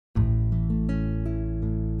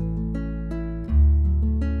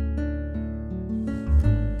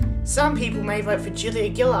Some people may vote for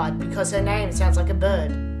Julia Gillard because her name sounds like a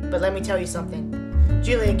bird, but let me tell you something.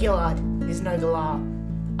 Julia Gillard is no Gillard.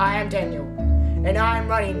 I am Daniel, and I am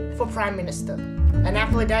running for Prime Minister. An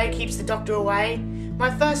apple a day keeps the doctor away.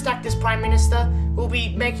 My first act as Prime Minister will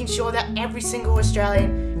be making sure that every single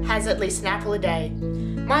Australian has at least an apple a day.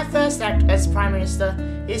 My first act as Prime Minister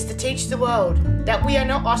is to teach the world that we are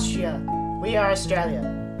not Austria, we are Australia.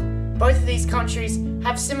 Both of these countries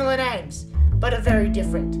have similar names, but are very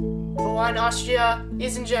different. For one, Austria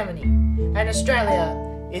is in Germany, and Australia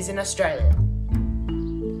is in Australia.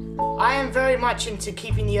 I am very much into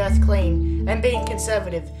keeping the earth clean and being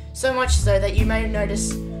conservative, so much so that you may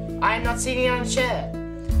notice I am not sitting on a chair,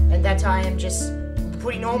 and that I am just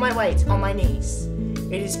putting all my weight on my knees.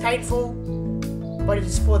 It is painful, but it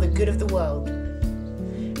is for the good of the world.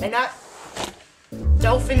 And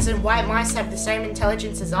dolphins and white mice have the same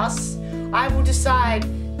intelligence as us. I will decide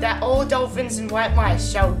that all dolphins and white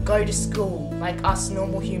mice shall go to school like us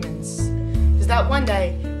normal humans, so that one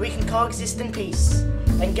day we can coexist in peace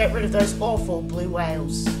and get rid of those awful blue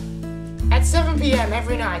whales. At 7 p.m.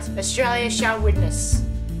 every night, Australia shall witness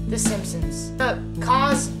The Simpsons.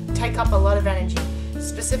 Cars take up a lot of energy,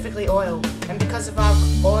 specifically oil, and because of our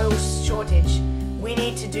oil shortage, we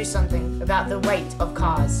need to do something about the weight of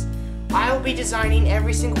cars. I will be designing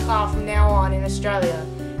every single car from now on in Australia,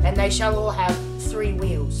 and they shall all have 3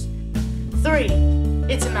 wheels. 3,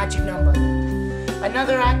 it's a magic number.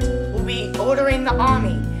 Another act will be ordering the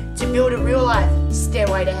army to build a real-life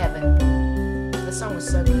Stairway to Heaven. The song was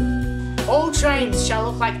so good. All trains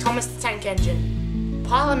shall look like Thomas the Tank Engine.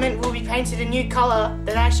 Parliament will be painted a new colour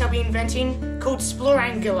that I shall be inventing called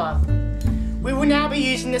Splorangular. We will now be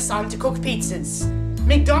using the sun to cook pizzas.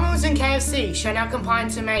 McDonald's and KFC shall now combine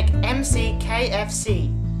to make MCKFC,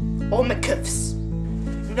 or McCuffs.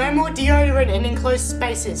 No more deodorant in enclosed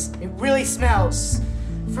spaces, it really smells.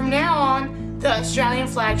 From now on, the Australian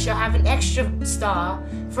flag shall have an extra star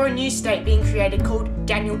for a new state being created called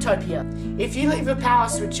Danieltopia. If you leave a power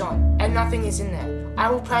switch on and nothing is in there, I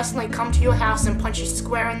will personally come to your house and punch you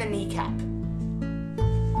square in the kneecap.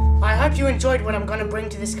 I hope you enjoyed what I'm going to bring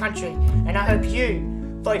to this country, and I hope you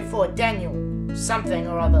vote for Daniel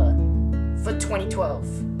Somethingorother for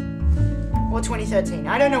 2012 or 2013.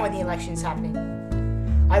 I don't know when the election's happening.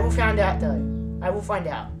 I will find out though. I will find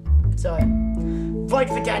out. So, vote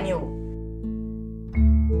for Daniel